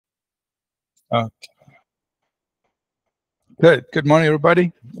Okay. Good morning,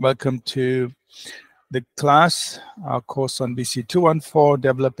 everybody. Welcome to the class, our course on BC214,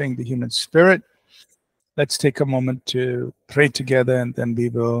 Developing the Human Spirit. Let's take a moment to pray together, and then we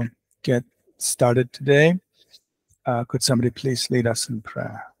will get started today. Could somebody please lead us in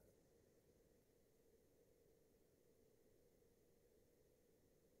prayer?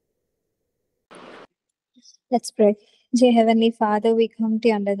 Let's pray. Dear Heavenly Father, we come to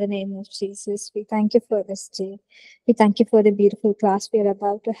you under the name of Jesus. We thank you for this day. We thank you for the beautiful class we are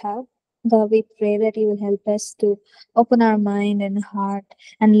about to have. God, we pray that you will help us to open our mind and heart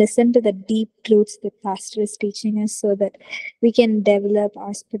and listen to the deep truths that Pastor is teaching us so that we can develop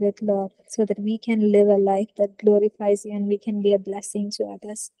our spirit, Lord, so that we can live a life that glorifies you and we can be a blessing to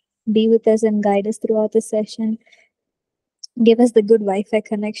others. Be with us and guide us throughout the session. Give us the good Wi-Fi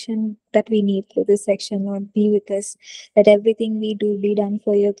connection that we need for this section, Lord. Be with us. Let everything we do be done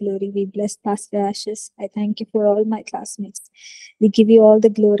for your glory. We bless Pastor Ashes. I thank you for all my classmates. We give you all the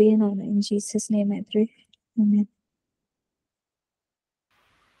glory and honor. In Jesus' name I pray. Amen.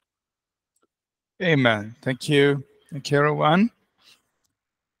 Amen. Thank you. Thank you, everyone.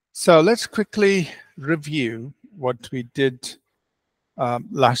 So let's quickly review what we did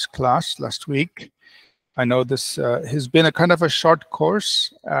last week. I know this has been a kind of a short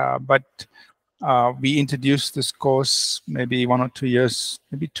course, but we introduced this course maybe 1 or 2 years,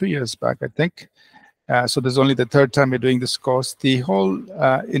 maybe 2 years back, I think. So this is only the third time we're doing this course. The whole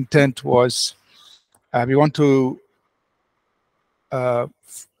intent was we want to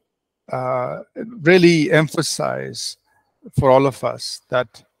really emphasize for all of us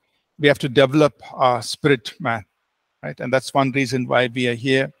that we have to develop our spirit man, right? And that's one reason why we are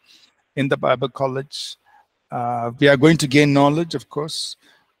here in the Bible College. We are going to gain knowledge, of course.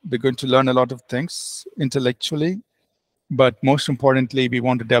 We're going to learn a lot of things intellectually, but most importantly, we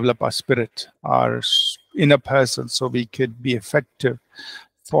want to develop our spirit, our inner person, so we could be effective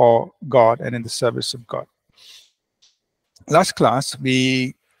for God and in the service of God. Last class,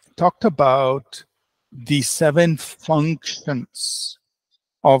 we talked about the 7 functions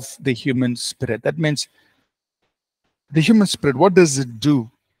of the human spirit. That means the human spirit, what does it do?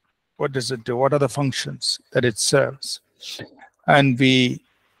 What does it do? What are the functions that it serves? And we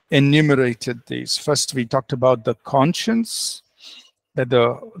enumerated these. First, we talked about the conscience, that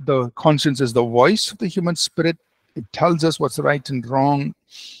the conscience is the voice of the human spirit. It tells us what's right and wrong.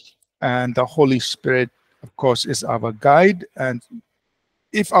 And the Holy Spirit, of course, is our guide. And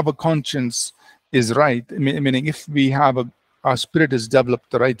if our conscience is right, meaning if we have our spirit is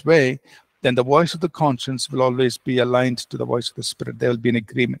developed the right way, then the voice of the conscience will always be aligned to the voice of the spirit. There will be an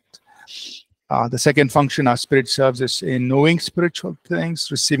agreement. The second function our spirit serves is in knowing spiritual things,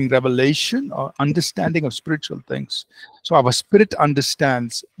 receiving revelation or understanding of spiritual things. So our spirit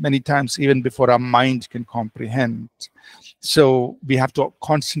understands many times even before our mind can comprehend. So we have to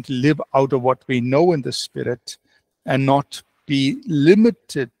constantly live out of what we know in the spirit and not be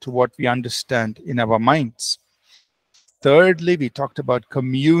limited to what we understand in our minds. Thirdly, we talked about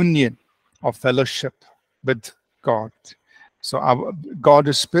communion or fellowship with God. So our God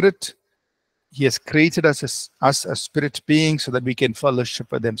is spirit. He has created us as spirit beings so that we can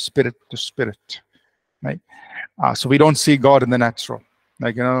fellowship with him, spirit to spirit, right? So we don't see God in the natural.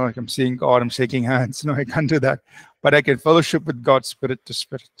 Like I'm seeing God, I'm shaking hands. No, I can't do that. But I can fellowship with God, spirit to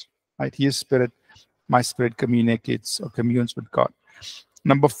spirit, right? He is spirit. My spirit communicates or communes with God.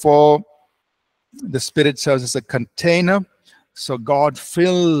 Number 4, the spirit serves as a container. So God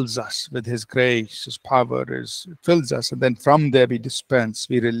fills us with his grace, his power fills us. And then from there we dispense,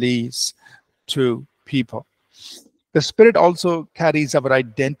 we release to people. The spirit also carries our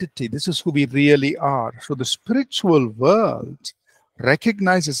identity. This is who we really are. So the spiritual world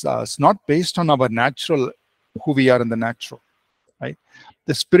recognizes us not based on our natural, who we are in the natural, right?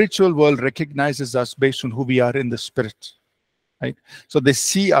 The spiritual world recognizes us based on who we are in the spirit, right? So they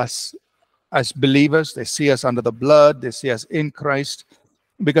see us as believers, they see us under the blood, they see us in Christ,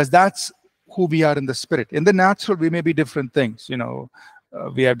 because that's who we are in the spirit. In the natural, we may be different things,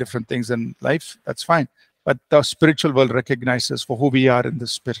 we have different things in life, that's fine. But the spiritual world recognizes for who we are in the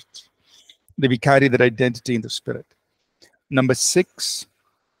spirit. That we carry that identity in the spirit. Number 6,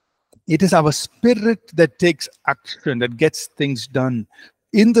 it is our spirit that takes action, that gets things done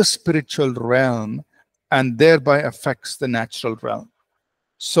in the spiritual realm and thereby affects the natural realm.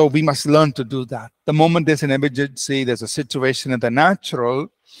 So we must learn to do that. The moment there's an emergency, there's a situation in the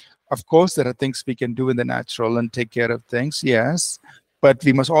natural, of course, there are things we can do in the natural and take care of things, yes. But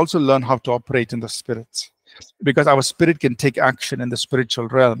we must also learn how to operate in the spirit, because our spirit can take action in the spiritual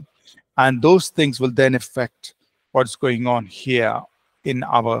realm. And those things will then affect what's going on here in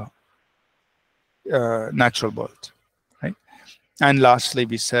our natural world, right? And lastly,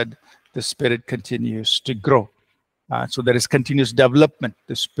 we said the Spirit continues to grow. So there is continuous development.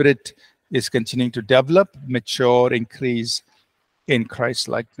 The Spirit is continuing to develop, mature, increase in Christ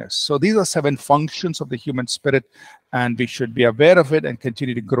likeness. So these are 7 functions of the human spirit, and we should be aware of it and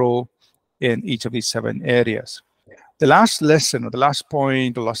continue to grow in each of these 7 areas. The last lesson, or the last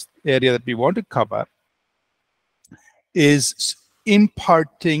point, the last area that we want to cover is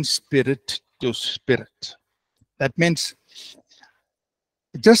imparting spirit to spirit. That means,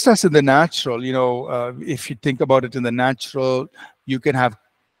 just as in the natural, if you think about it in the natural, you can have,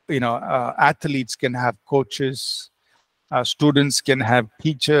 athletes can have coaches, students can have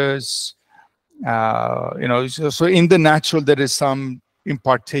teachers, so in the natural, there is some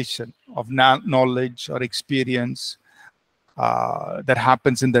impartation of knowledge or experience that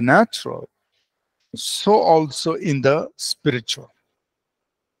happens in the natural. So also in the spiritual.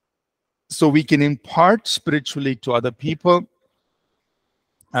 So we can impart spiritually to other people,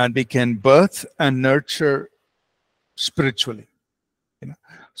 and we can birth and nurture spiritually.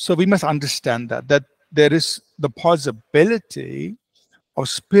 So we must understand that there is the possibility of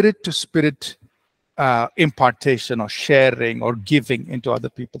spirit to spirit impartation or sharing or giving into other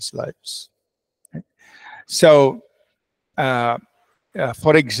people's lives. So,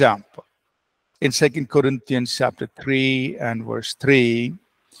 for example, in 2 Corinthians chapter 3 and verse 3,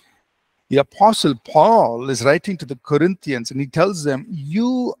 the Apostle Paul is writing to the Corinthians, and he tells them,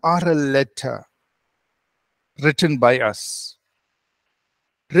 you are a letter written by us,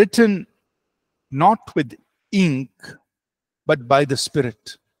 written not with ink, but by the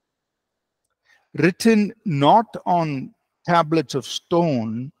Spirit, written not on tablets of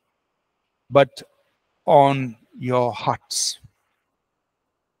stone, but on your hearts.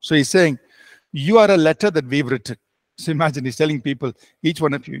 So he's saying, you are a letter that we've written. So imagine he's telling people, each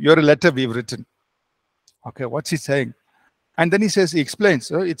one of you, you're a letter we've written. Okay, what's he saying? And then he explains,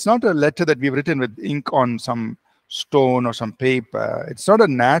 so it's not a letter that we've written with ink on some stone or some paper. It's not a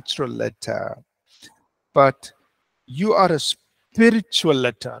natural letter, but you are a spiritual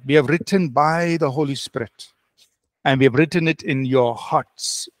letter. We have written by the Holy Spirit, and we have written it in your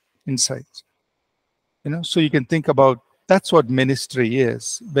hearts inside. So you can think about, that's what ministry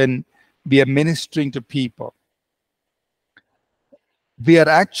is. When we are ministering to people, we are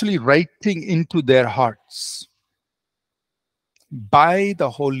actually writing into their hearts by the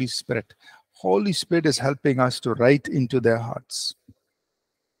Holy Spirit. Holy Spirit is helping us to write into their hearts.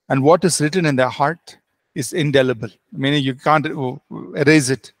 And what is written in their heart is indelible. Meaning you can't erase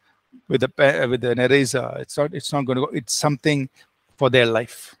it with an eraser. It's not going to go. It's something for their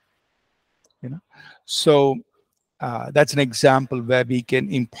life. So that's an example where we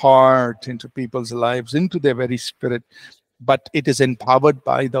can impart into people's lives, into their very spirit, but it is empowered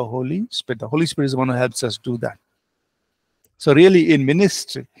by the Holy Spirit. The Holy Spirit is the one who helps us do that. So really in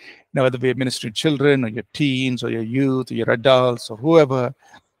ministry, whether we are ministering to children or your teens or your youth or your adults or whoever,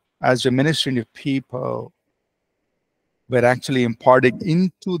 as you're ministering to people, we're actually imparting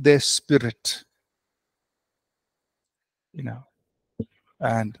into their spirit,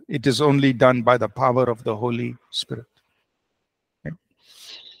 and it is only done by the power of the Holy Spirit. Okay.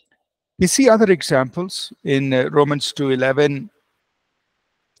 We see other examples in Romans 2:11.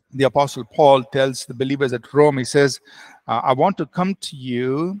 The Apostle Paul tells the believers at Rome, he says, I want to come to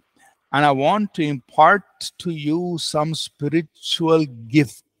you and I want to impart to you some spiritual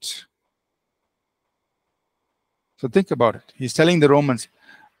gift. So think about it. He's telling the Romans,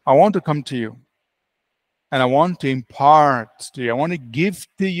 I want to come to you and I want to impart to you. I want to give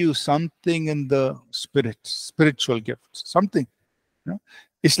to you something in the spirit, spiritual gift, something.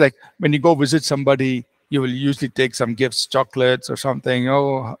 It's like when you go visit somebody, you will usually take some gifts, chocolates or something.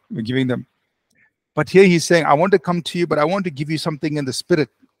 Oh, we're giving them. But here he's saying, I want to come to you, but I want to give you something in the spirit,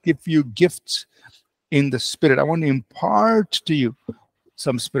 give you gifts in the spirit. I want to impart to you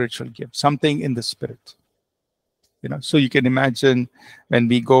some spiritual gift, something in the spirit. So you can imagine when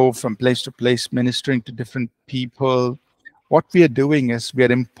we go from place to place ministering to different people, what we are doing is we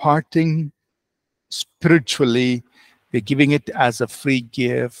are imparting spiritually. We're giving it as a free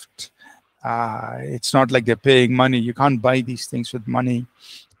gift. It's not like they're paying money. You can't buy these things with money.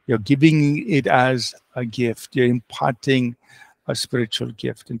 You're giving it as a gift. You're imparting a spiritual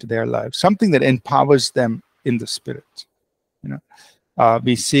gift into their lives, something that empowers them in the spirit.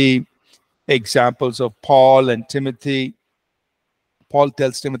 We see examples of Paul and Timothy. Paul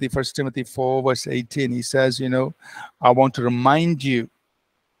tells Timothy, 1 Timothy 4, verse 18, he says, I want to remind you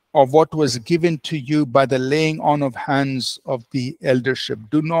of what was given to you by the laying on of hands of the eldership.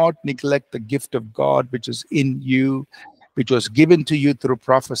 Do not neglect the gift of God which is in you, which was given to you through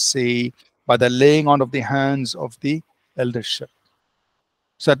prophecy by the laying on of the hands of the eldership.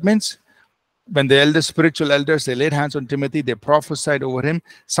 So that means when the spiritual elders, they laid hands on Timothy, they prophesied over him,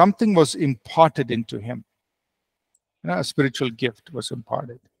 something was imparted into him. A spiritual gift was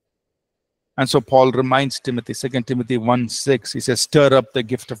imparted. And so Paul reminds Timothy, 2 Timothy 1:6, he says, stir up the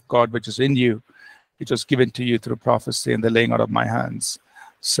gift of God which is in you. It was given to you through prophecy and the laying out of my hands.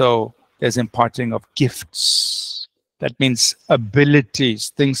 So there's imparting of gifts. That means abilities,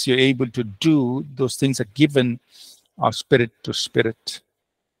 things you're able to do. Those things are given of spirit to spirit,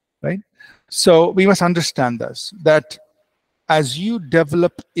 right? So we must understand this, that as you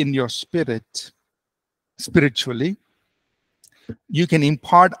develop in your spirit, spiritually, you can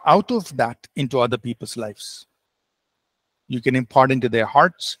impart out of that into other people's lives. You can impart into their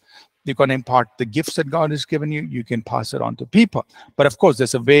hearts. You can impart the gifts that God has given you. You can pass it on to people. But of course,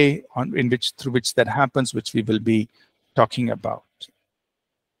 there's a way through which that happens, which we will be talking about.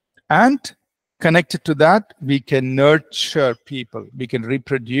 And connected to that, we can nurture people. We can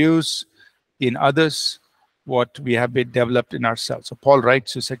reproduce in others what we have been developed in ourselves. So Paul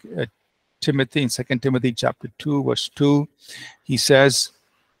writes to Timothy in 2 Timothy chapter 2, verse 2. He says,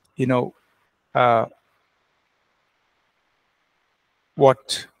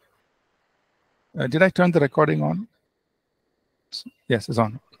 what? Did I turn the recording on? Yes, it's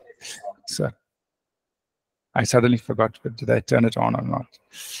on. So I suddenly forgot, but did I turn it on or not?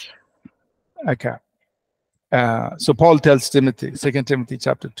 Okay. So Paul tells Timothy, 2 Timothy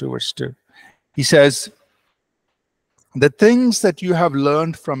chapter 2, verse 2. He says, the things that you have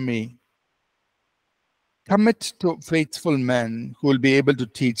learned from me, commit to faithful men who will be able to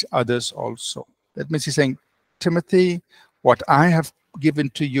teach others also. That means he's saying, Timothy, what I have given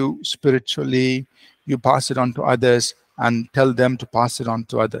to you spiritually, you pass it on to others and tell them to pass it on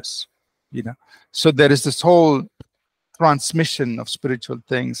to others. So there is this whole transmission of spiritual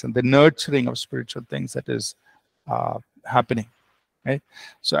things and the nurturing of spiritual things that is happening. Right?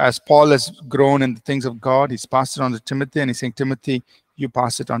 So as Paul has grown in the things of God, he's passed it on to Timothy, and he's saying, Timothy, you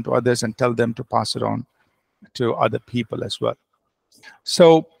pass it on to others and tell them to pass it on to other people as well.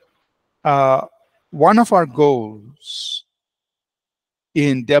 So one of our goals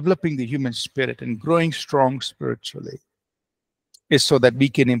in developing the human spirit and growing strong spiritually is so that we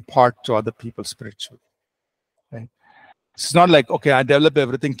can impart to other people spiritually. Right? It's not like, okay, I develop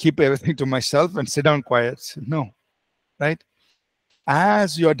everything, keep everything to myself and sit down quiet. No, right?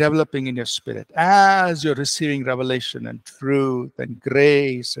 As you're developing in your spirit, as you're receiving revelation and truth and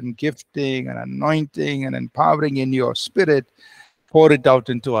grace and gifting and anointing and empowering in your spirit, pour it out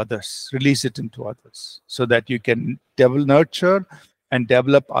into others, release it into others, so that you can nurture and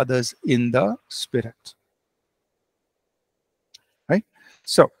develop others in the spirit. Right?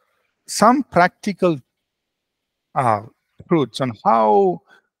 So, some practical truths on how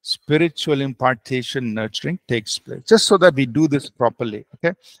spiritual impartation nurturing takes place, just so that we do this properly.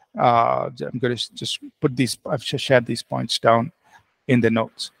 Okay, I'm going to just put these, I've shared these points down in the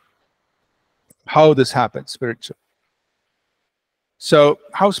notes. How this happens spiritually. So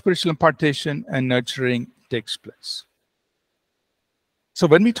how spiritual impartation and nurturing takes place. So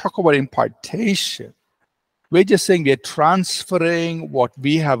when we talk about impartation, we're just saying we are transferring what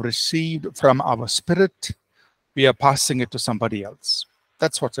we have received from our spirit, we are passing it to somebody else.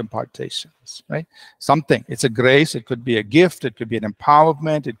 That's what impartation is, right? Something. It's a grace. It could be a gift. It could be an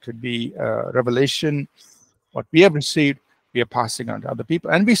empowerment. It could be a revelation. What we have received, we are passing on to other people.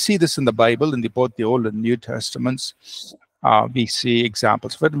 And we see this in the Bible, in both the Old and New Testaments. We see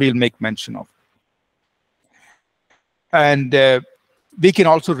examples, but we'll make mention of. And we can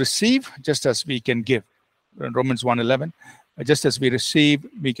also receive just as we can give. In Romans 1:11, just as we receive,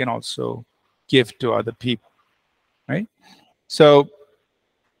 we can also give to other people, right? So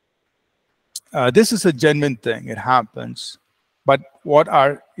this is a genuine thing. It happens. But what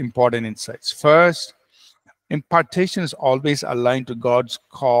are important insights? First, impartation is always aligned to God's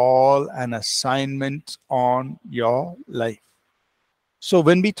call and assignment on your life. So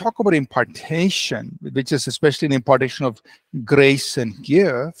when we talk about impartation, which is especially the impartation of grace and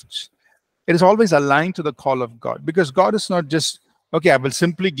gifts, it is always aligned to the call of God, because God is not just, okay, I will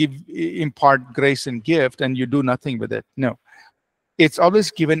simply impart grace and gift and you do nothing with it. No, it's always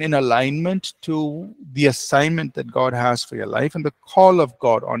given in alignment to the assignment that God has for your life and the call of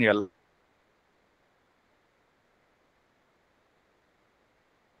God on your life.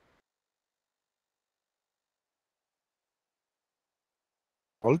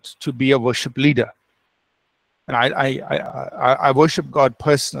 To be a worship leader. And I worship God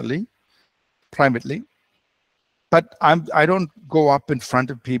personally, privately, but I don't go up in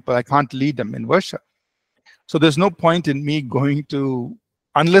front of people. I can't lead them in worship. So there's no point in me going to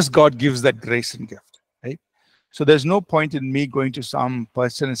unless God gives that grace and gift, right? So there's no point in me going to some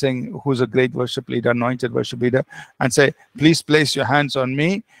person and saying, who's a great worship leader, anointed worship leader, and say, please place your hands on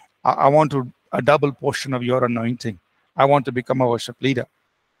me. I want a double portion of your anointing. I want to become a worship leader.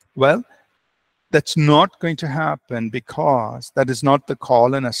 Well, that's not going to happen, because that is not the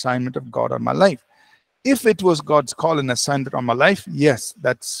call and assignment of God on my life. If it was God's call and assignment on my life, yes,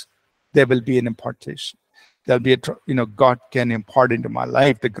 there will be an impartation. There'll be God can impart into my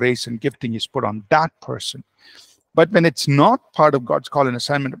life the grace and gifting He's put on that person. But when it's not part of God's call and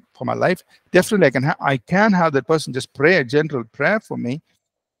assignment for my life, definitely I can have that person just pray a general prayer for me.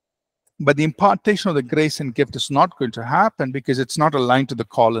 But the impartation of the grace and gift is not going to happen, because it's not aligned to the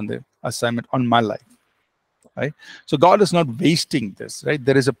call and the assignment on my life. Right? So God is not wasting this, right?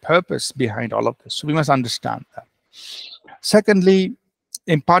 There is a purpose behind all of this. So we must understand that. Secondly,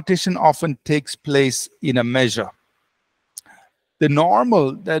 impartation often takes place in a measure. The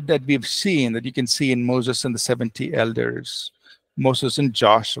normal that we've seen, that you can see in Moses and the 70 elders, Moses and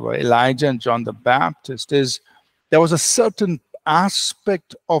Joshua, Elijah and John the Baptist, is there was a certain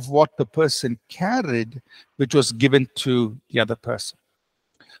aspect of what the person carried which was given to the other person.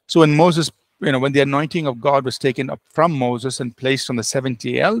 So when Moses, when the anointing of God was taken up from Moses and placed on the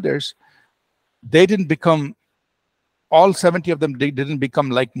 70 elders, they didn't become, all 70 of them didn't become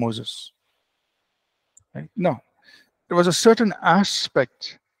like Moses. Right? No. There was a certain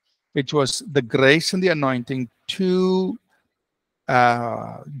aspect which was the grace and the anointing to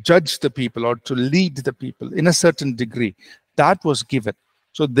judge the people or to lead the people in a certain degree. That was given.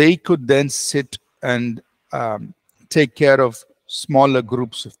 So they could then sit and take care of smaller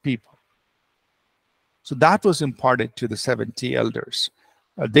groups of people. So that was imparted to the 70 elders.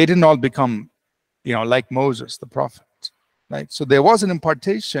 They didn't all become, like Moses, the prophet. Right? So there was an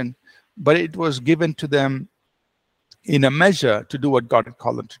impartation, but it was given to them in a measure to do what God had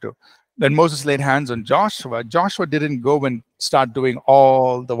called them to do. When Moses laid hands on Joshua, Joshua didn't go and start doing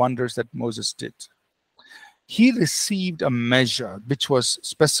all the wonders that Moses did. He received a measure, which was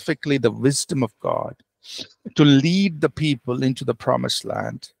specifically the wisdom of God to lead the people into the promised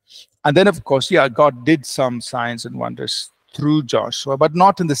land. And then, of course, God did some signs and wonders through Joshua, but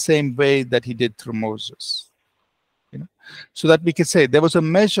not in the same way that He did through Moses. So that we can say there was a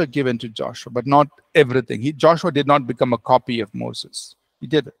measure given to Joshua, but not everything. Joshua did not become a copy of Moses. He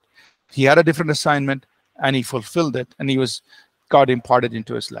did it. He had a different assignment, and he fulfilled it, and God imparted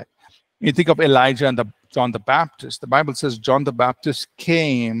into his life. You think of Elijah and John the Baptist. The Bible says John the Baptist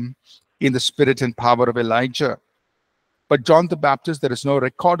came in the spirit and power of Elijah. But John the Baptist, there is no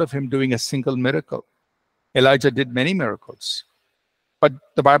record of him doing a single miracle. Elijah did many miracles. But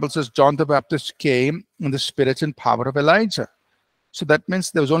the Bible says John the Baptist came in the spirit and power of Elijah. So that means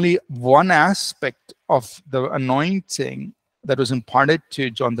there was only one aspect of the anointing that was imparted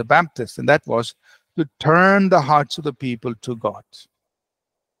to John the Baptist, and that was to turn the hearts of the people to God.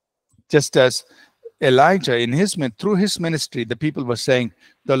 Just as Elijah, through his ministry, the people were saying,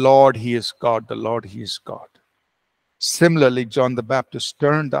 the Lord, He is God, the Lord, He is God. Similarly, John the Baptist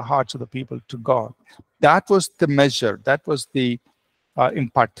turned the hearts of the people to God. That was the measure, that was the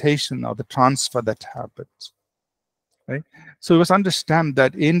impartation or the transfer that happened. Right? So we must understand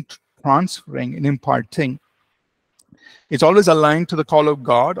that in transferring, in imparting, it's always aligned to the call of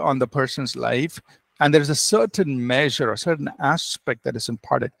God on the person's life, and there is a certain measure, a certain aspect that is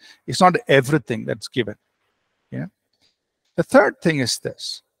imparted. It's not everything that's given. Yeah. The third thing is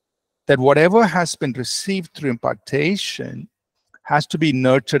this, that whatever has been received through impartation has to be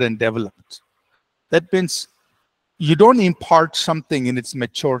nurtured and developed. That means you don't impart something in its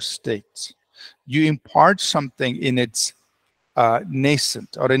mature state. You impart something in its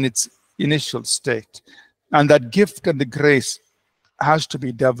nascent or in its initial state. And that gift and the grace has to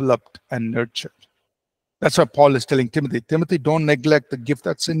be developed and nurtured. That's what Paul is telling Timothy. Timothy, don't neglect the gift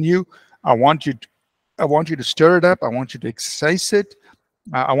that's in you. I want you to stir it up. I want you to exercise it.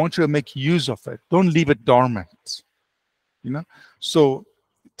 I want you to make use of it. Don't leave it dormant. So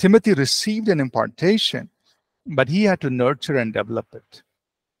Timothy received an impartation, but he had to nurture and develop it.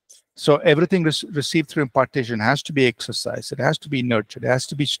 So everything received through impartation has to be exercised. It has to be nurtured. It has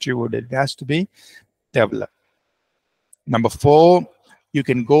to be stewarded. It has to be developed. Number 4, you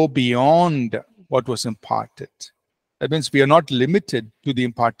can go beyond what was imparted. That means we are not limited to the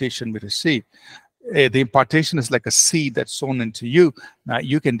impartation we receive. The impartation is like a seed that's sown into you. Now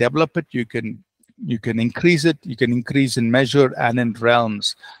you can develop it. You can increase it. You can increase in measure and in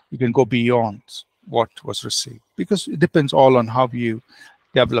realms. You can go beyond what was received, because it depends all on how you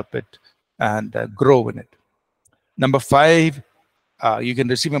develop it and grow in it. Number 5, you can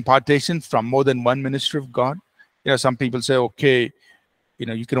receive impartation from more than one ministry of God. Some people say, okay,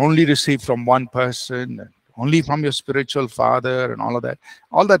 you can only receive from one person, only from your spiritual father, and all of that.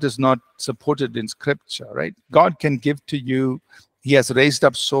 All that is not supported in scripture, right? God can give to you. He has raised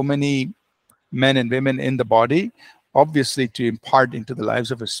up so many men and women in the body, obviously to impart into the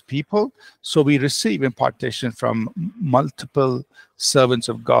lives of his people. So we receive impartation from multiple servants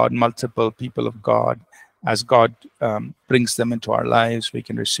of God, multiple people of God. As God brings them into our lives, we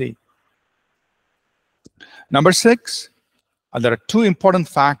can receive. Number 6, there are 2 important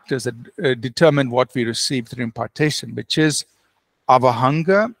factors that determine what we receive through impartation, which is our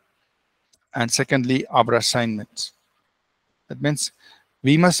hunger and secondly, our assignments. That means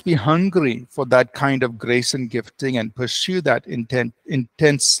we must be hungry for that kind of grace and gifting and pursue that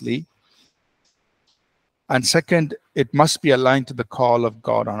intensely. And second, it must be aligned to the call of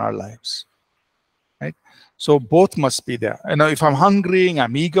God on our lives, right? So both must be there. If I'm hungry and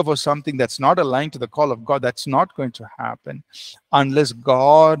I'm eager for something that's not aligned to the call of God, that's not going to happen unless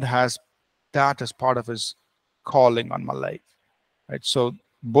God has that as part of his calling on my life, right? So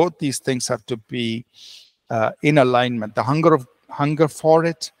both these things have to be in alignment. The hunger for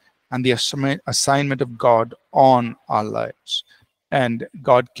it and the assignment of God on our lives. And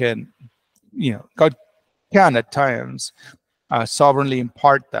God can at times sovereignly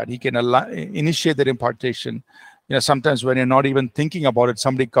impart that. He can initiate that impartation. Sometimes when you're not even thinking about it,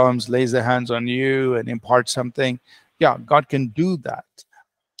 somebody comes, lays their hands on you and imparts something. Yeah, God can do that.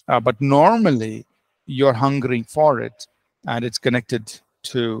 But normally you're hungering for it, and it's connected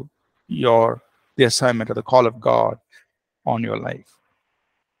to the assignment or the call of God on your life.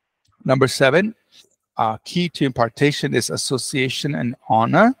 Number 7, key to impartation is association and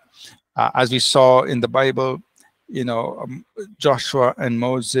honor. As we saw in the Bible, Joshua and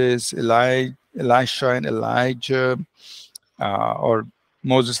Moses, Elisha and Elijah, or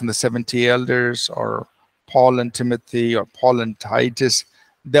Moses and the 70 elders, or Paul and Timothy, or Paul and Titus.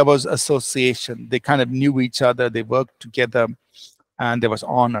 There was association. They kind of knew each other. They worked together, and there was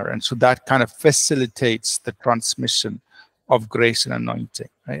honor. And so that kind of facilitates the transmission of grace and anointing.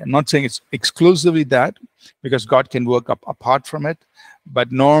 Right? I'm not saying it's exclusively that, because God can work apart from it,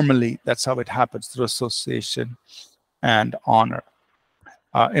 but normally that's how it happens, through association and honor.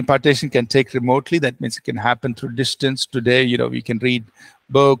 Impartation can take remotely. That means it can happen through distance. Today, we can read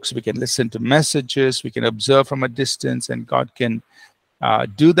books, we can listen to messages, we can observe from a distance, and God can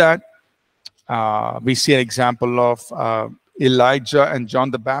do that. We see an example of Elijah and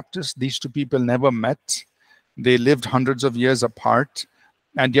John the Baptist. These 2 people never met. They lived hundreds of years apart.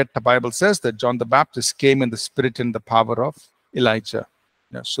 And yet the Bible says that John the Baptist came in the spirit and the power of Elijah.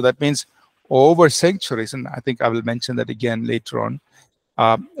 So that means over centuries, and I think I will mention that again later on,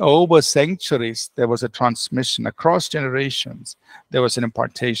 over centuries, there was a transmission across generations. There was an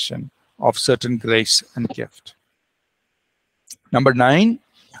impartation of certain grace and gift. Number 9,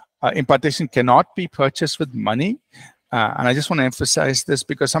 impartation cannot be purchased with money. And I just want to emphasize this,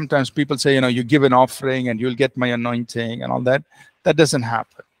 because sometimes people say, you give an offering and you'll get my anointing and all that. That doesn't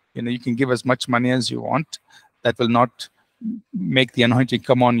happen. You can give as much money as you want. That will not make the anointing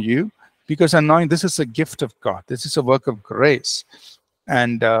come on you, because this is a gift of God. This is a work of grace.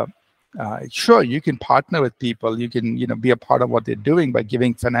 And sure, you can partner with people. You can, be a part of what they're doing by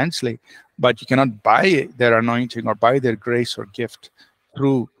giving financially, but you cannot buy their anointing or buy their grace or gift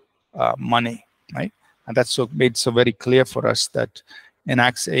through money, right? And that's made so very clear for us that in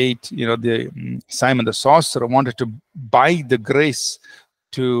Acts 8, Simon the sorcerer wanted to buy the grace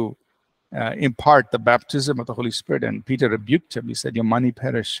to impart the baptism of the Holy Spirit, and Peter rebuked him. He said, your money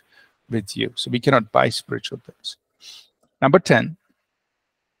perish with you. So we cannot buy spiritual things. Number 10,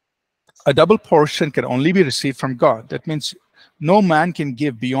 a double portion can only be received from God. That means no man can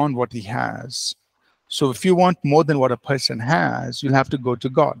give beyond what he has. So if you want more than what a person has, you'll have to go to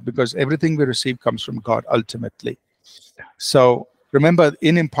God, because everything we receive comes from God ultimately. So remember,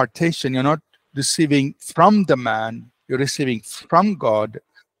 in impartation, you're not receiving from the man, you're receiving from God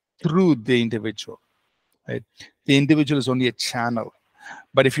through the individual. Right? The individual is only a channel.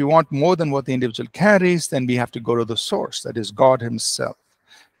 But if you want more than what the individual carries, then we have to go to the source, that is God himself.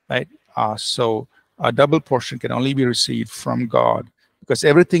 Right? So a double portion can only be received from God, because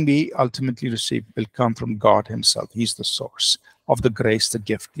everything we ultimately receive will come from God himself. He's the source of the grace, the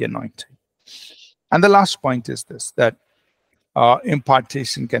gift, the anointing. And the last point is this, that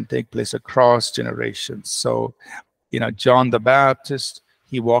impartation can take place across generations. So, John the Baptist,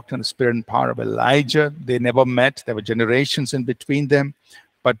 he walked in the spirit and power of Elijah. They never met. There were generations in between them.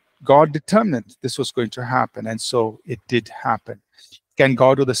 But God determined this was going to happen. And so it did happen. Can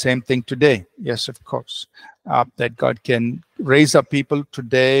God do the same thing today? Yes, of course. That God can raise up people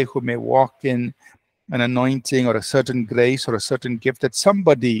today who may walk in an anointing or a certain grace or a certain gift that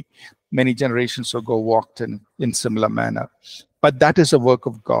somebody many generations ago walked in similar manner. But that is a work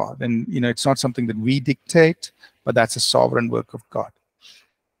of God. And, it's not something that we dictate, but that's a sovereign work of God.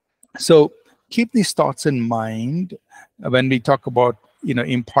 So keep these thoughts in mind when we talk about,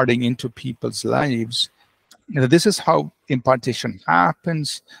 imparting into people's lives. This is how impartation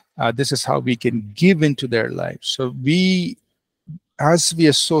happens. This is how we can give into their lives. So as we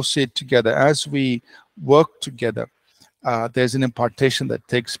associate together, as we work together, there's an impartation that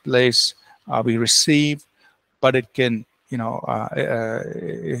takes place. We receive, but it can,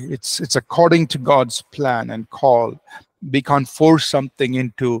 it's according to God's plan and call. We can't force something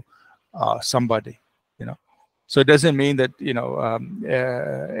into somebody, So it doesn't mean that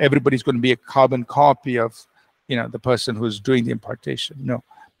everybody's going to be a carbon copy of the person who's doing the impartation. No,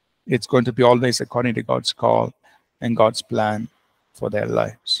 it's going to be always according to God's call and God's plan for their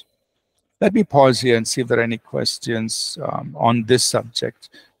lives. Let me pause here and see if there are any questions on this subject.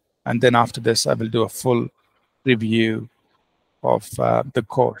 And then after this, I will do a full review of the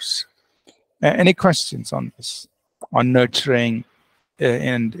course. Any questions on this, on nurturing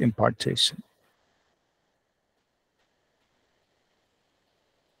and impartation?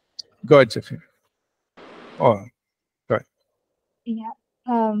 Go ahead, Jeffrey. Oh, go ahead. Yeah.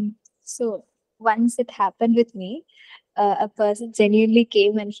 So once it happened with me, a person genuinely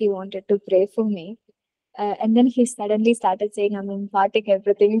came and he wanted to pray for me. And then he suddenly started saying, I'm imparting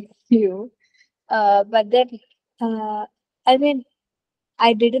everything to you. But then, I mean,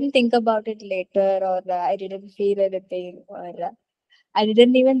 I didn't think about it later, or I didn't feel anything, or I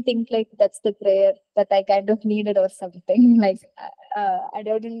didn't even think like that's the prayer that I kind of needed or something. Like, I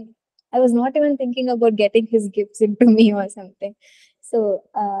didn't, I was not even thinking about getting his gifts into me or something. So,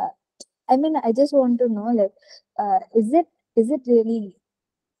 I just want to know, like, is it really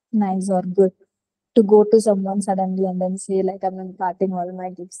nice or good to go to someone suddenly and then say, like, I'm imparting all my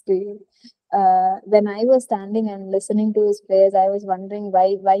gifts to you? When I was standing and listening to his prayers, I was wondering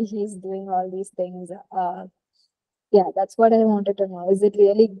why he's doing all these things. Yeah, that's what I wanted to know. Is it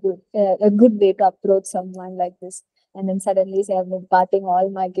really good, a good way to approach someone like this? And then suddenly say, I'm imparting all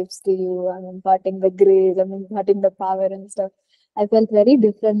my gifts to you. I'm imparting the grace. I'm imparting the power and stuff. I felt very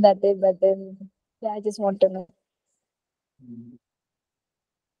different that day, but then, yeah, I just want to know.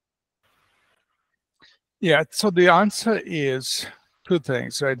 Yeah, so the answer is two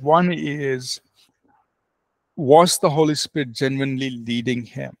things, right? One is, was the Holy Spirit genuinely leading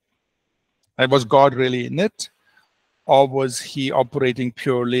him? And was God really in it? Or was he operating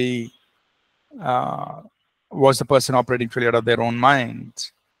purely, was the person operating purely out of their own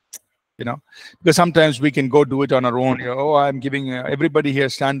mind? Because sometimes we can go do it on our own. Oh, I'm giving everybody here,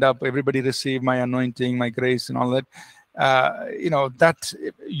 stand up, everybody receive my anointing, my grace, and all that. That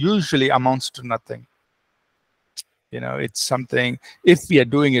usually amounts to nothing. It's something, if we are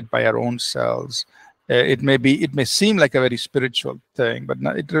doing it by our own selves, it may seem like a very spiritual thing, but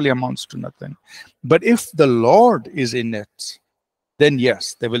it really amounts to nothing. But if the Lord is in it, then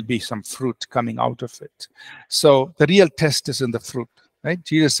yes, there will be some fruit coming out of it. So the real test is in the fruit, right?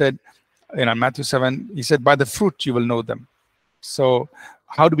 Jesus said, Matthew 7, he said, by the fruit you will know them. So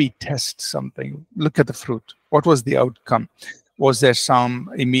how do we test something? Look at the fruit. What was the outcome? Was there some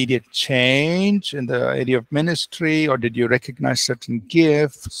immediate change in the area of ministry, or did you recognize certain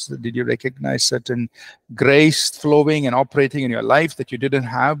gifts? Did you recognize certain grace flowing and operating in your life that you didn't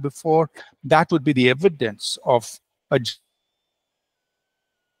have before? That would be the evidence of a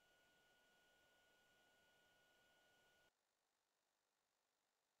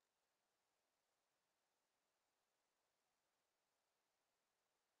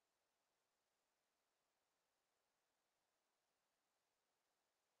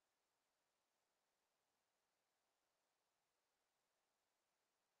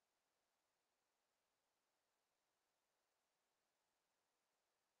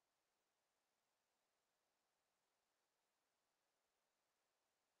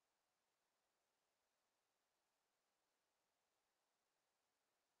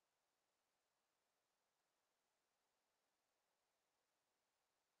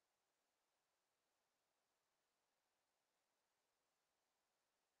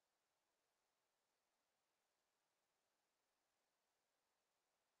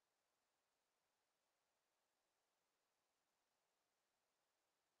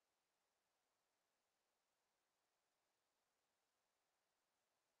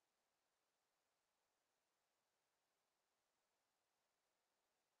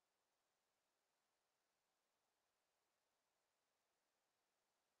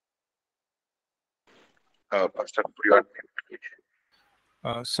Pastor,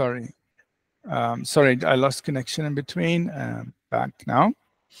 sorry. Sorry, I lost connection in between. Back now.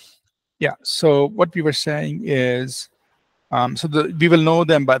 Yeah. So what we were saying is, we will know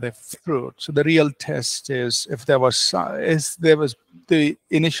them by the fruit. So the real test is if there was the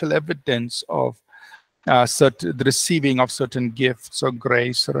initial evidence of the receiving of certain gifts or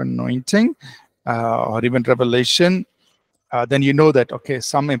grace or anointing, or even revelation. Then you know that, okay,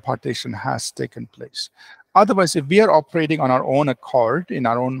 some impartation has taken place. Otherwise, if we are operating on our own accord, in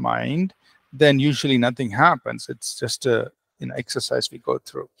our own mind, then usually nothing happens. It's just a exercise we go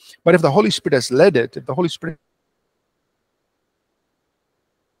through. But if the Holy Spirit has led it, if the Holy Spirit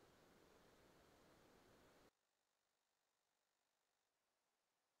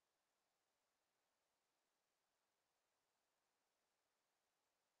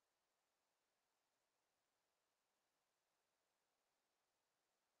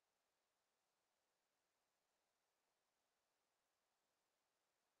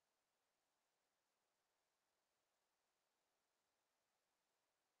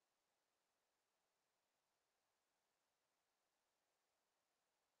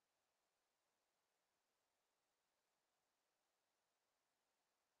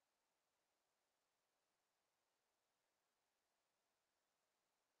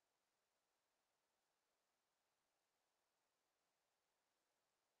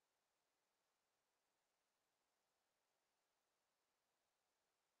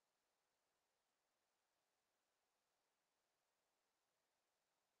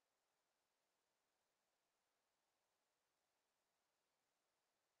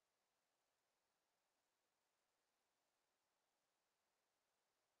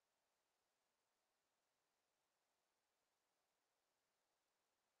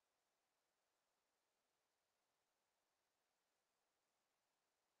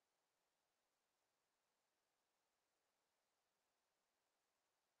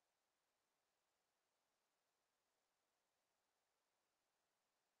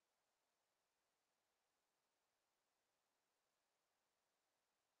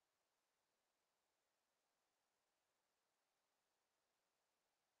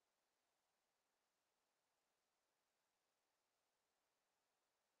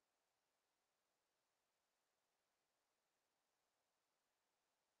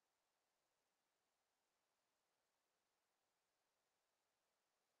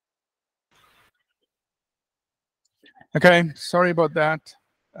Okay, sorry about that.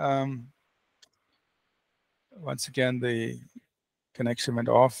 Once again, the connection went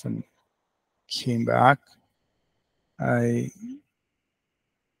off and came back. I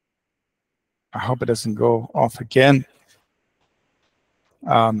hope it doesn't go off again.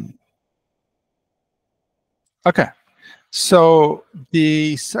 Okay, so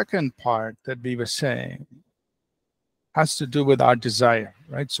the second part that we were saying has to do with our desire,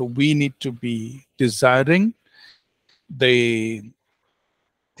 right? So we need to be desiring the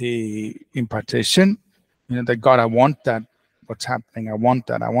impartation, that God, I want that, what's happening, I want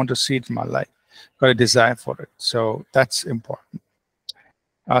that, I want to see it in my life, got a desire for it. So that's important.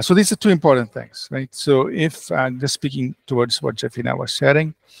 So these are two important things, right? So if just speaking towards what Jeffina was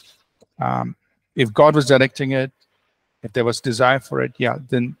sharing, if God was directing it, if there was desire for it, yeah,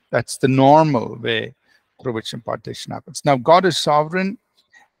 then that's the normal way through which impartation happens. Now, God is sovereign,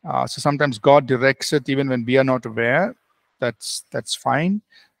 so sometimes God directs it even when we are not aware. That's fine.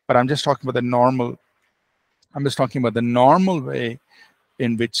 But I'm just talking about the normal. I'm just talking about the normal way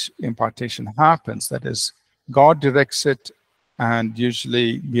in which impartation happens. That is, God directs it, and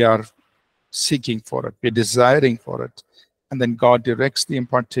usually we are seeking for it, we're desiring for it, and then God directs the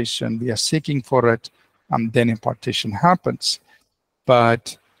impartation, we are seeking for it, and then impartation happens.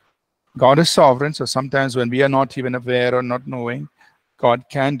 But God is sovereign, so sometimes when we are not even aware or not knowing, God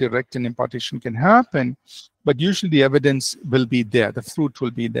can direct and impartation can happen, but usually the evidence will be there, the fruit will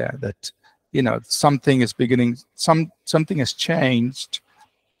be there, that something is beginning, something has changed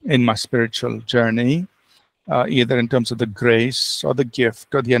in my spiritual journey, either in terms of the grace or the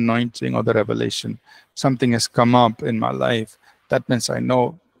gift or the anointing or the revelation. Something has come up in my life. That means I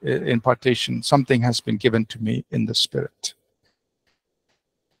know impartation, something has been given to me in the spirit.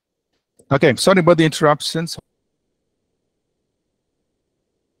 Okay, sorry about the interruptions.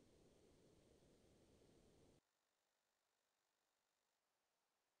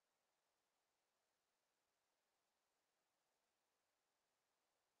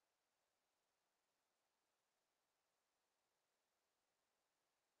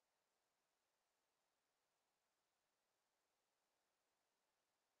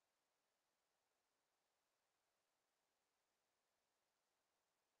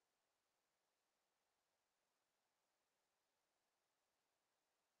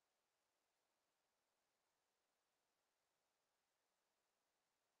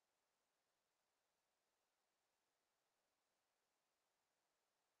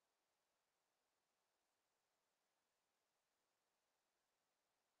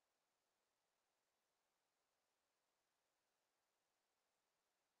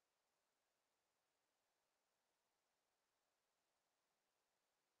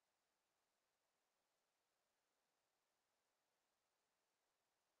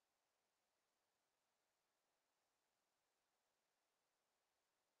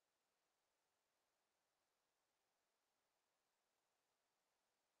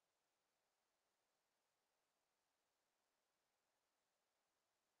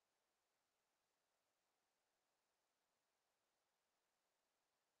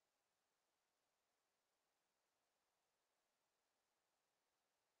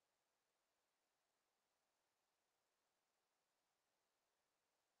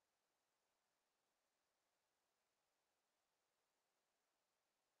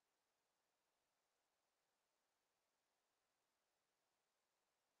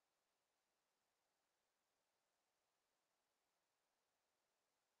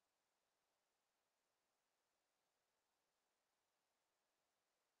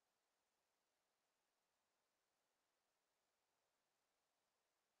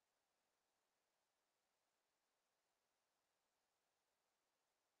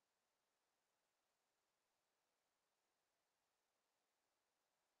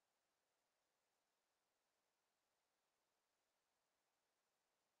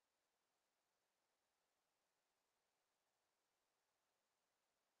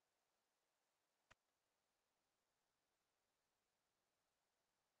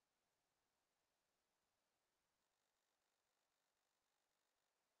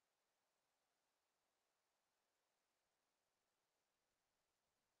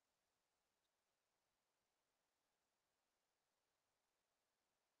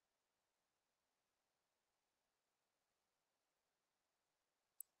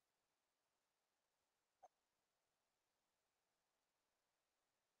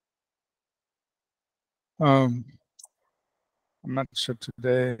 I'm not sure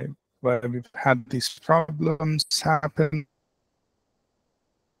today why we've had these problems happen.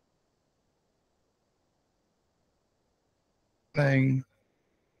 To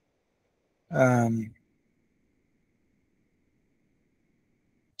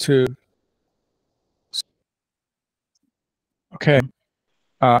okay,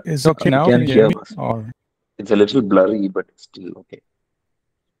 is it okay We now? can Can you hear me? us. Or It's a little blurry, but it's still okay.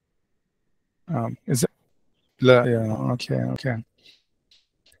 is it? Yeah. Okay.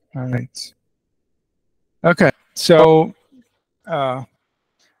 All right. Okay. So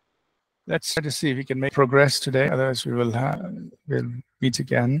let's try to see if we can make progress today. Otherwise, we'll meet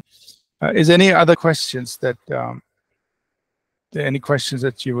again. Is there any other questions that any questions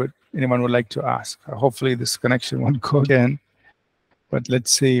that anyone would like to ask? Hopefully, this connection won't go again. But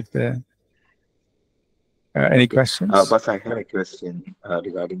let's see if there any questions. Pastor, I had a question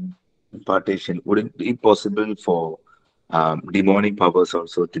regarding impartation. Would it be possible for demonic powers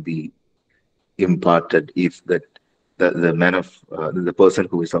also to be imparted if the man of the person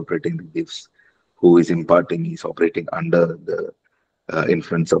who is operating the gifts, who is imparting, is operating under the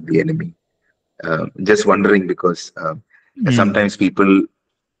influence of the enemy? Just wondering because sometimes people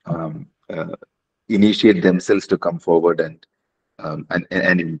initiate themselves to come forward and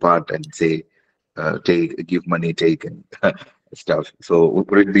impart and say, give money, take and stuff. So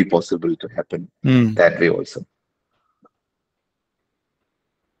would it be possible to happen that way also?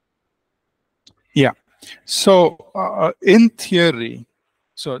 Yeah. So in theory,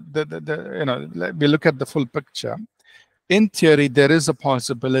 so we look at the full picture. In theory, there is a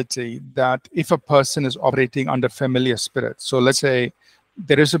possibility that if a person is operating under familiar spirits, so let's say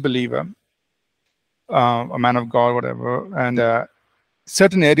there is a believer, a man of God, whatever, and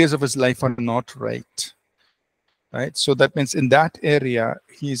certain areas of his life are not right. Right. So that means in that area,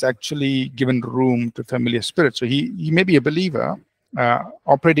 he's actually given room to familiar spirits. So he may be a believer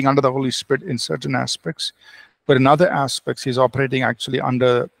operating under the Holy Spirit in certain aspects, but in other aspects, he's operating actually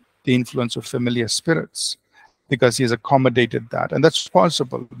under the influence of familiar spirits because he's accommodated that. And that's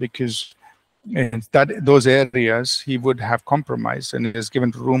possible because in those areas, he would have compromised and is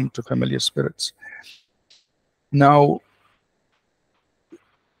given room to familiar spirits. Now,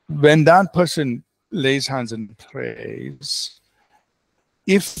 when that person lays hands and prays,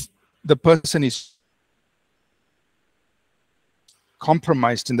 if the person is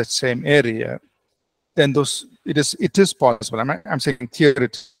compromised in that same area, then it is possible. I'm saying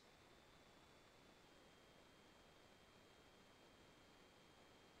theoretically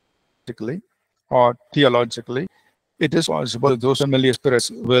or theologically, it is possible that those familiar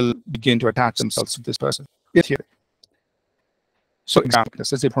spirits will begin to attach themselves to this person. So, example, let's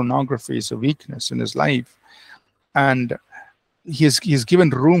say pornography is a weakness in his life, and he's given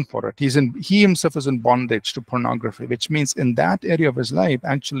room for it. He himself is in bondage to pornography, which means in that area of his life,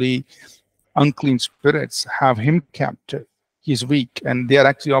 actually, unclean spirits have him captive. He's weak, and they are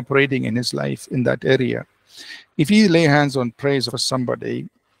actually operating in his life in that area. If he lay hands on praise for somebody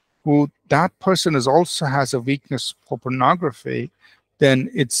who that person also has a weakness for pornography, then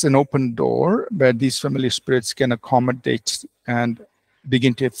it's an open door where these familiar spirits can accommodate and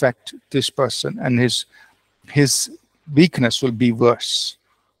begin to affect this person, and his weakness will be worse.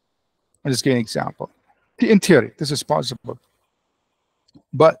 I'll just give an example. In theory, this is possible.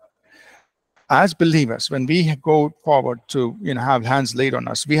 But as believers, when we go forward to have hands laid on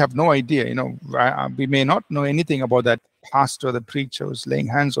us, we have no idea. We may not know anything about that pastor, the preacher who's laying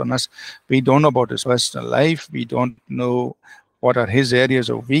hands on us. We don't know about his personal life. We don't know what are his areas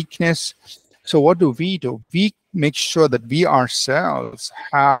of weakness. So what do? We make sure that we ourselves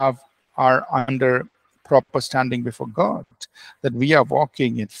are under proper standing before God, that we are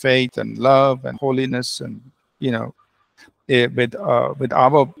walking in faith and love and holiness, and with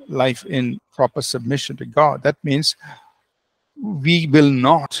our life in proper submission to God. That means we will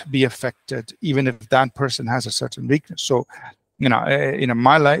not be affected even if that person has a certain weakness. So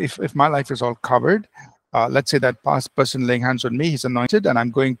my life, if my life is all covered, let's say that past person laying hands on me, he's anointed, and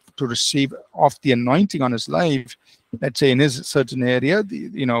I'm going to receive of the anointing on his life. Let's say in his certain area,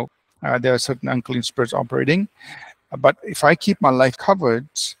 there are certain unclean spirits operating. But if I keep my life covered,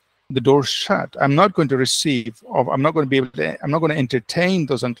 the doors shut, I'm not going to receive, or I'm not going to entertain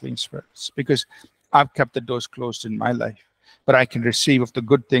those unclean spirits because I've kept the doors closed in my life. But I can receive of the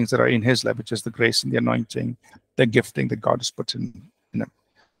good things that are in his life, which is the grace and the anointing, the gifting that God has put in him.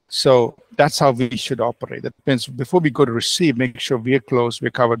 So that's how we should operate. That means before we go to receive, make sure we're closed,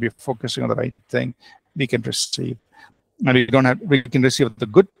 we're covered, we're focusing on the right thing. We can receive, and we can receive the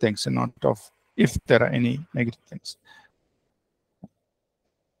good things and not of if there are any negative things.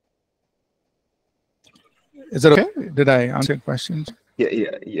 Is that okay? Did I answer your questions?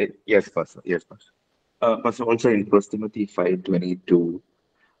 Yes, Pastor. Yes, Pastor. Pastor, also in 1 Timothy 5:22, do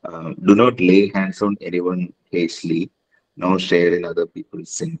not lay hands on anyone hastily, nor share in other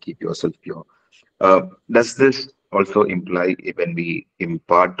people's sin. Keep yourself pure. Does this also imply when we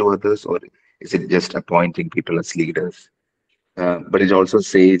impart to others, or is it just appointing people as leaders? But it also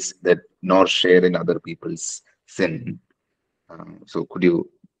says that nor share in other people's sin. So could you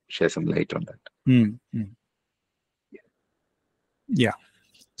share some light on that? Yeah.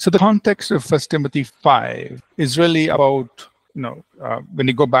 So the context of 1 Timothy 5 is really about, when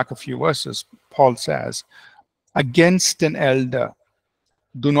you go back a few verses, Paul says, against an elder,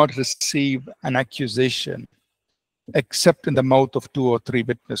 do not receive an accusation except in the mouth of 2 or 3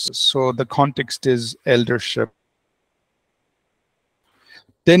 witnesses. So the context is eldership.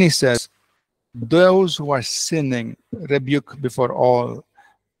 Then he says, those who are sinning, rebuke before all,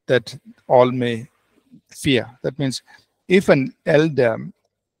 that all may fear. That means if an elder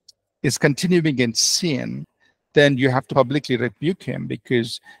is continuing in sin, then you have to publicly rebuke him,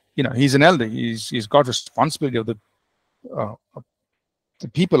 because he's an elder. He's got responsibility of the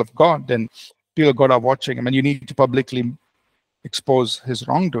people of God, and people of God are watching him, and you need to publicly expose his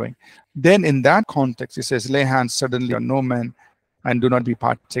wrongdoing. Then in that context, he says, lay hands suddenly on no man, and do not be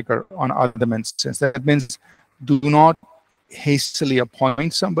partaker on other men's sins. That means do not hastily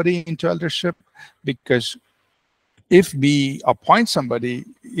appoint somebody into eldership, because if we appoint somebody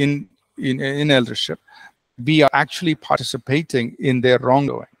in eldership, we are actually participating in their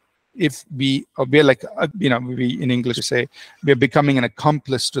wrongdoing. If we're like, we in English say we're becoming an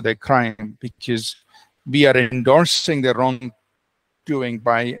accomplice to their crime, because we are endorsing their wrongdoing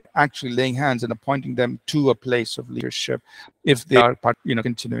by actually laying hands and appointing them to a place of leadership if they are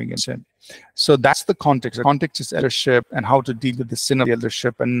continuing in sin. So that's the context. The context is eldership and how to deal with the sin of the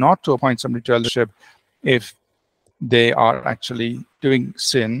eldership, and not to appoint somebody to eldership if they are actually doing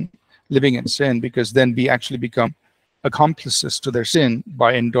sin, living in sin, because then we actually become accomplices to their sin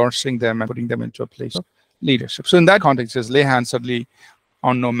by endorsing them and putting them into a place of leadership. So in that context, it says, lay hands suddenly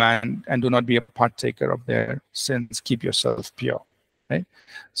on no man, and do not be a partaker of their sins. Keep yourself pure. Right?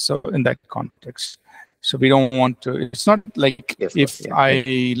 So in that context, so we don't want to. It's not like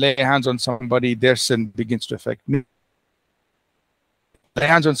I lay hands on somebody, their sin begins to affect me. Lay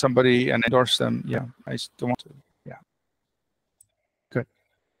hands on somebody and endorse them. Yeah, I don't want to. Yeah. Good.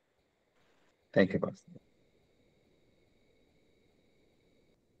 Thank you, Pastor.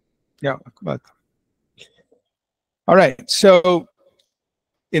 Yeah, welcome. All right. So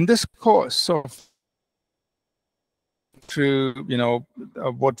in this course of through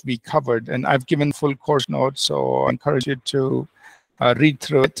what we covered, and I've given full course notes, so I encourage you to read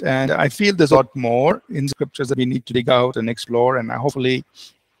through it. And I feel there's a lot more in scriptures that we need to dig out and explore, and hopefully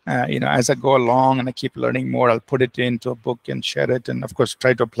as I go along and I keep learning more, I'll put it into a book and share it, and of course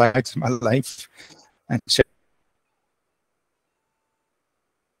try to apply it to my life and share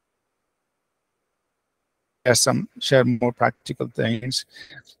more practical things.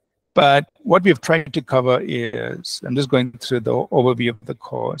 But what we've tried to cover is, I'm just going through the overview of the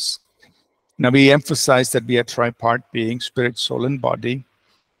course. Now, we emphasize that we are tripart beings, spirit, soul, and body,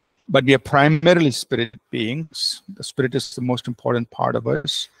 but we are primarily spirit beings. The spirit is the most important part of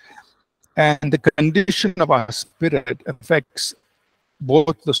us. And the condition of our spirit affects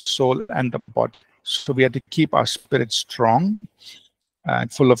both the soul and the body. So we have to keep our spirit strong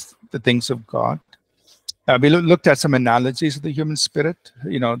and full of the things of God. We looked at some analogies of the human spirit.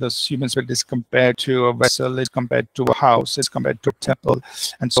 The human spirit is compared to a vessel, is compared to a house, is compared to a temple.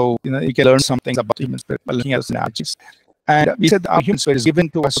 And so, you can learn some things about the human spirit by looking at those analogies. And we said that our human spirit is given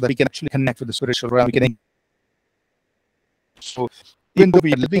to us so that we can actually connect with the spiritual realm. So even though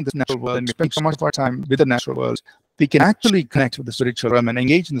we are living in this natural world and we spend so much of our time with the natural world, we can actually connect with the spiritual realm and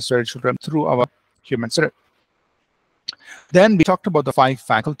engage in the spiritual realm through our human spirit. Then we talked about the 5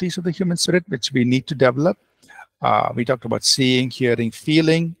 faculties of the human spirit, which we need to develop. We talked about seeing, hearing,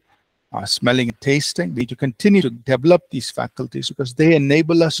 feeling, smelling, and tasting. We need to continue to develop these faculties because they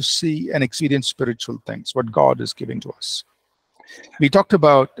enable us to see and experience spiritual things, what God is giving to us. We talked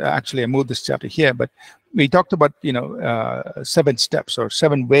about, actually I moved this chapter here, but we talked about 7 steps or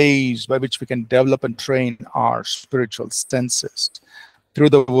 7 ways by which we can develop and train our spiritual senses.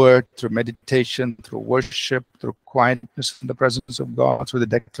 Through the word, through meditation, through worship, through quietness in the presence of God, through the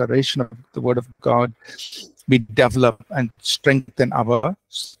declaration of the word of God, we develop and strengthen our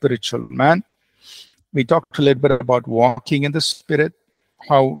spiritual man. We talked a little bit about walking in the spirit,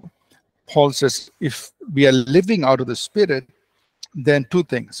 how Paul says if we are living out of the spirit, then 2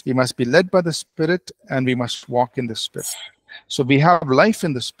 things. We must be led by the spirit and we must walk in the spirit. So we have life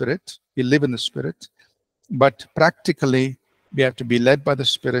in the spirit, we live in the spirit, but practically we have to be led by the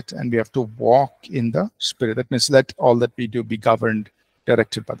Spirit, and we have to walk in the Spirit. That means let all that we do be governed,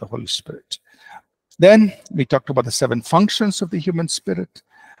 directed by the Holy Spirit. Then we talked about the 7 functions of the human spirit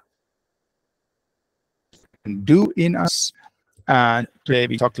and do in us. And today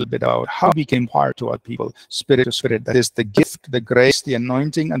we talked a little bit about how we can impart to our people, spirit to spirit. That is the gift, the grace, the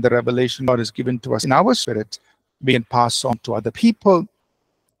anointing, and the revelation God has given to us in our spirit. We can pass on to other people,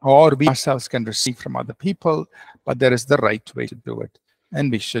 or we ourselves can receive from other people, but there is the right way to do it,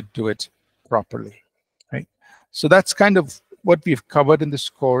 and we should do it properly, right? So that's kind of what we've covered in this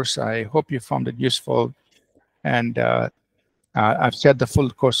course. I hope you found it useful, and I've shared the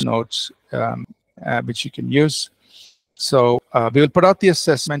full course notes, which you can use. So we will put out the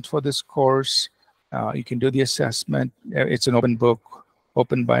assessment for this course. You can do the assessment. It's an open book,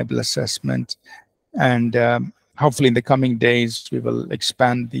 open Bible assessment, and hopefully in the coming days, we will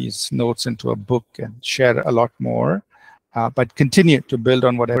expand these notes into a book and share a lot more, but continue to build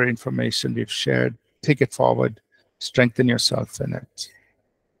on whatever information we've shared, take it forward, strengthen yourself in it.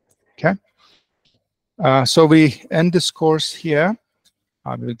 Okay? So we end this course here.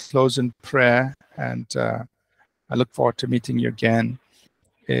 We'll close in prayer, and I look forward to meeting you again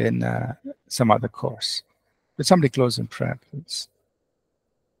in some other course. Would somebody close in prayer, please?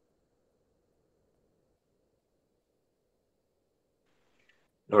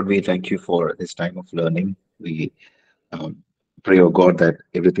 Lord, we thank you for this time of learning. We pray, oh God, that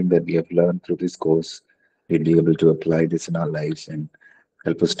everything that we have learned through this course, we'll be able to apply this in our lives and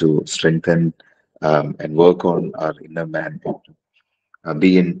help us to strengthen and work on our inner man, and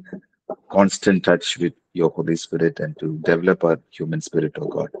be in constant touch with your Holy Spirit and to develop our human spirit, oh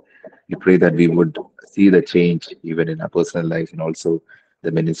God. We pray that we would see the change even in our personal life and also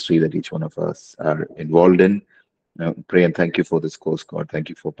the ministry that each one of us are involved in. Pray and thank you for this course, God. Thank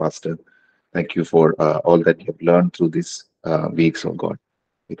you for Pastor. Thank you for all that you have learned through these weeks, oh God.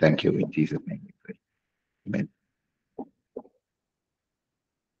 We thank you in Jesus' name. We pray. Amen.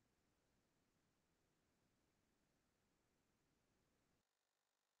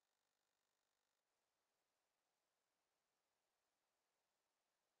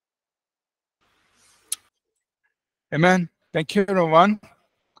 Amen. Thank you, everyone.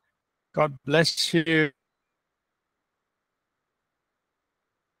 God bless you.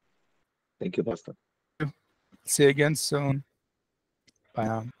 Thank you, Pastor. See you again soon. Bye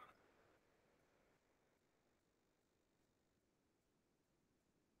now.